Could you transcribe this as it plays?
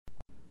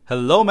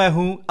Hello, मैं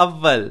हूं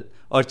अव्वल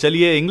और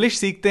चलिए इंग्लिश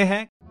सीखते हैं।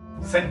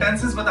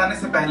 सेंटेंसेस बताने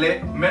से पहले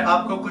मैं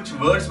आपको कुछ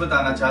वर्ड्स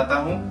बताना चाहता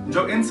हूं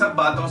जो इन सब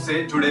बातों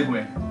से जुड़े हुए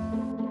हैं।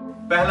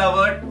 पहला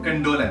वर्ड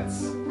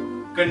कंडोलेंस।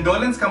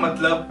 कंडोलेंस का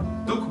मतलब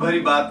दुख भरी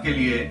बात के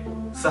लिए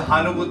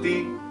सहानुभूति,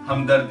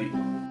 हमदर्दी।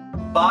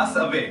 Pass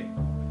away.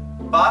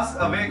 पास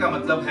अवे का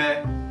मतलब है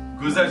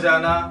गुजर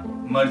जाना,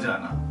 मर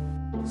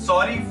जाना।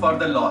 Sorry for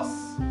the loss.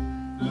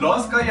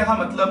 Loss का यह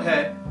मतलब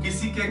है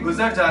किसी के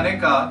गुजर जाने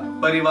का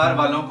परिवार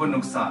वालों को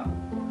नुकसान,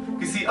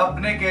 किसी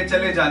अपने के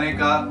चले जाने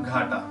का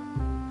घाटा।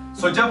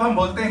 सो जब हम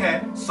बोलते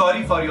हैं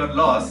सॉरी फॉर योर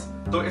लॉस,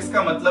 तो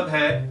इसका मतलब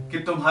है कि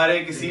तुम्हारे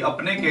किसी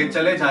अपने के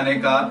चले जाने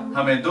का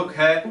हमें दुख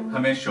है,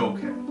 हमें शोक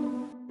है।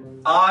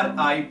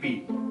 RIP।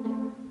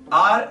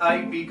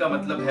 RIP का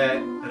मतलब है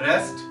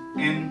रेस्ट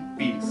इन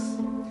पीस।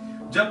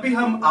 जब भी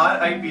हम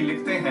RIP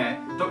लिखते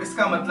हैं तो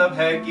इसका मतलब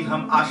है कि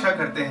हम आशा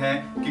करते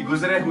हैं कि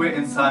गुजरे हुए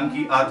इंसान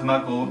की आत्मा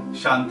को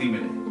शांति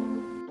मिले।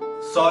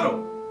 सॉरो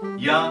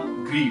या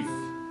ग्रीफ,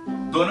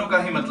 दोनों का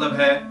ही मतलब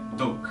है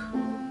दुख।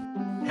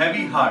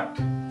 Heavy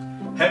heart.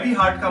 हैवी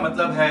हार्ट का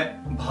मतलब है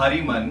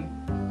भारी मन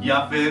या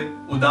फिर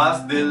उदास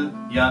दिल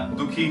या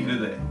दुखी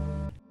हृदय।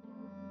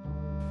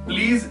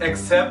 Please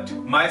accept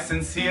my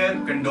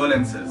sincere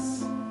condolences.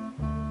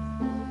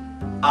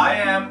 I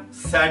am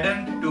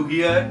saddened to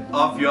hear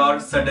of your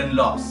sudden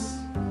loss.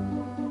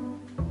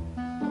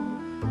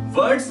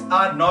 Words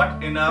are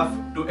not enough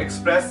to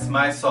express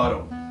my sorrow.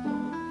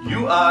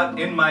 You are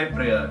in my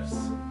prayers.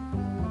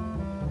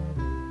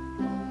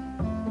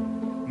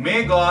 May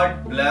God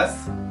bless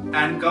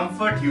and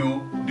comfort you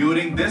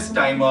during this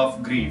time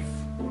of grief.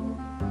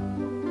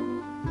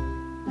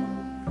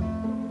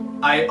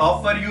 I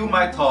offer you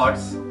my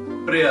thoughts,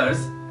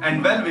 prayers,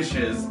 and well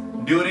wishes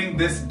during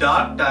this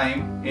dark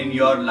time in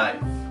your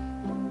life.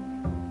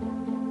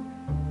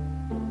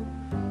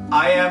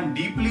 I am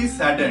deeply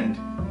saddened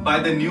by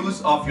the news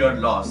of your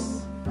loss.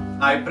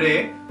 I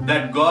pray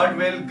that God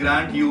will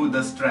grant you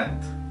the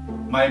strength.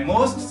 My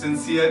most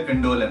sincere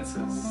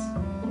condolences.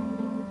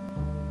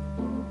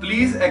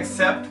 Please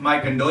accept my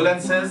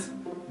condolences.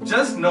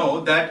 Just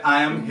know that I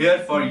am here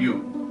for you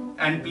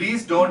and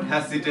please don't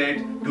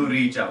hesitate to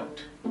reach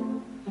out.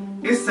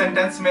 इस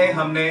sentence में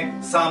हमने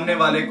सामने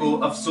वाले को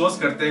अफसोस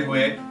करते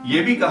हुए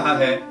ये भी कहा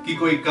है कि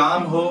कोई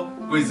काम हो,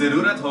 कोई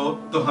जरूरत हो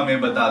तो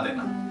हमें बता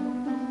देना।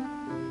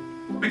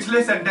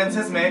 पिछले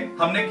सेंटेंसेस में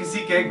हमने किसी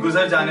के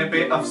गुजर जाने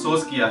पे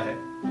अफसोस किया है,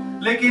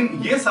 लेकिन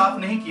ये साफ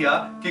नहीं किया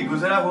कि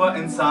गुजरा हुआ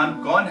इंसान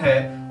कौन है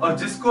और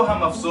जिसको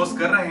हम अफसोस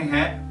कर रहे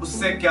हैं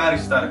उससे क्या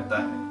रिश्ता रखता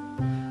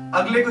है।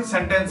 अगले कुछ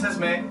सेंटेंसेस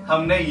में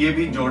हमने ये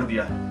भी जोड़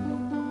दिया है।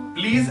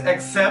 Please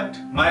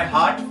accept my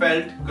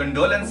heartfelt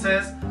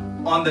condolences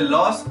on the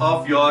loss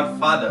of your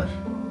father.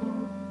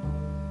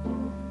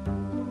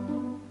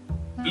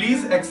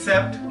 Please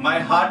accept my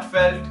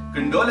heartfelt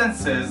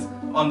condolences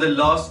on the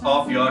loss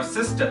of your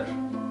sister.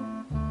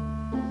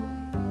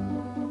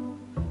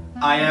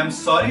 I am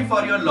sorry for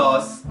your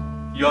loss.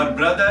 Your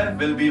brother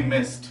will be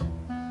missed.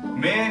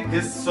 May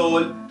his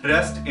soul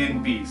rest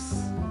in peace.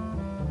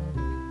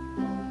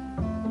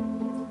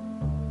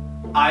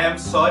 I am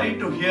sorry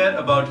to hear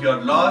about your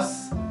loss.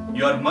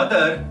 Your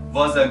mother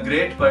was a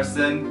great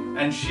person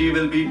and she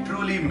will be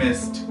truly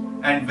missed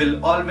and will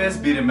always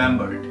be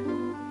remembered.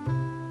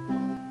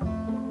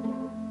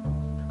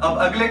 अब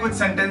अगले कुछ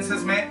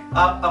sentences में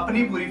आप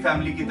अपनी पूरी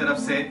family की तरफ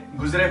से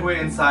गुजरे हुए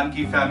इंसान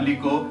की फैमिली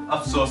को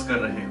अफसोस कर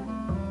रहे हो।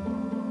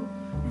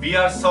 We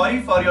are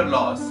sorry for your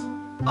loss.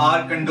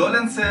 Our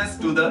condolences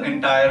to the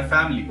entire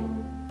family.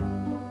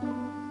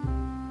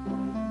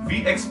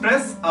 We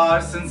express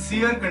our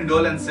sincere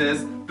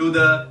condolences to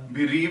the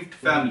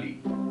bereaved family.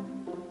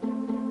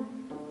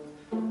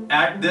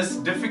 At this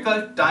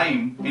difficult time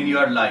in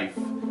your life,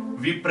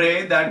 we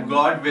pray that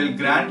God will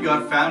grant your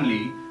family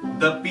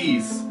the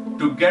peace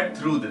to get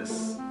through this.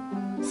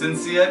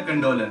 Sincere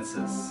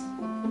condolences.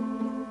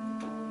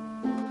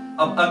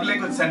 अब अगले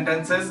कुछ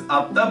sentences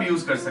आप तब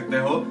use कर सकते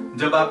हो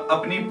जब आप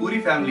अपनी पूरी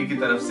फैमिली की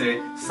तरफ से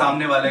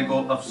सामने वाले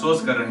को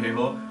अफसोस कर रहे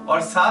हो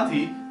और साथ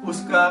ही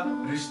उसका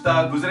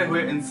रिश्ता गुजरे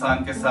हुए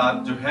इंसान के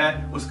साथ जो है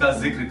उसका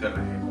जिक्र कर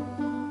रहे हो।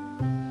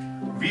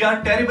 We are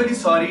terribly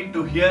sorry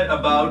to hear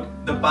about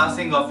the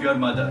passing of your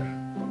mother.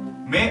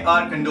 May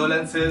our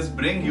condolences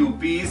bring you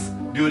peace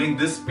during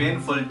this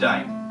painful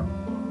time.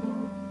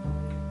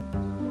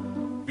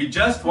 We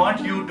just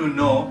want you to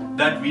know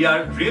that we are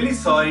really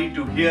sorry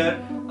to hear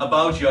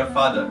about your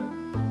father.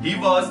 He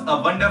was a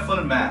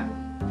wonderful man.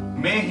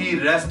 May he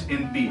rest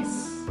in peace.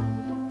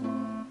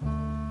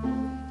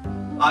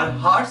 Our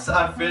hearts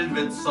are filled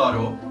with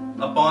sorrow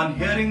upon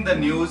hearing the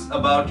news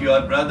about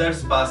your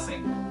brother's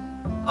passing.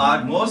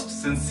 Our most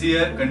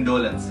sincere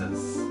condolences.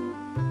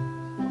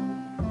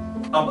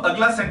 अब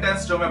अगला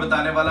sentence जो मैं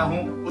बताने वाला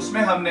हूं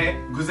उसमें हमने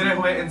गुजरे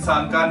हुए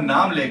इंसान का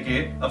नाम लेके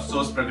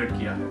अफसोस प्रकट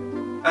किया है।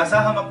 ऐसा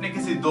हम अपने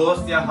किसी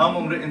दोस्त या हम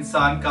उम्र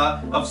इंसान का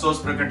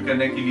अफसोस प्रकट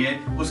करने के लिए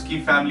उसकी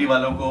फैमिली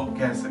वालों को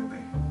कह सकते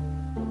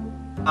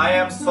हैं। I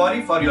am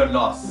sorry for your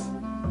loss.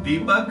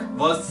 Deepak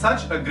was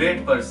such a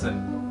great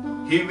person.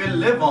 He will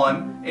live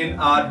on in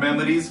our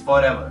memories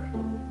forever.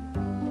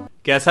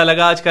 कैसा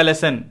लगा आज का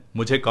लेसन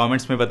मुझे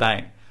कमेंट्स में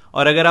बताएं।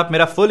 और अगर आप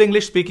मेरा full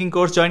English speaking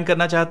course join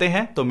करना चाहते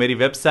हैं तो मेरी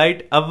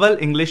वेबसाइट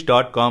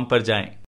awwalenglish.com पर जाएं।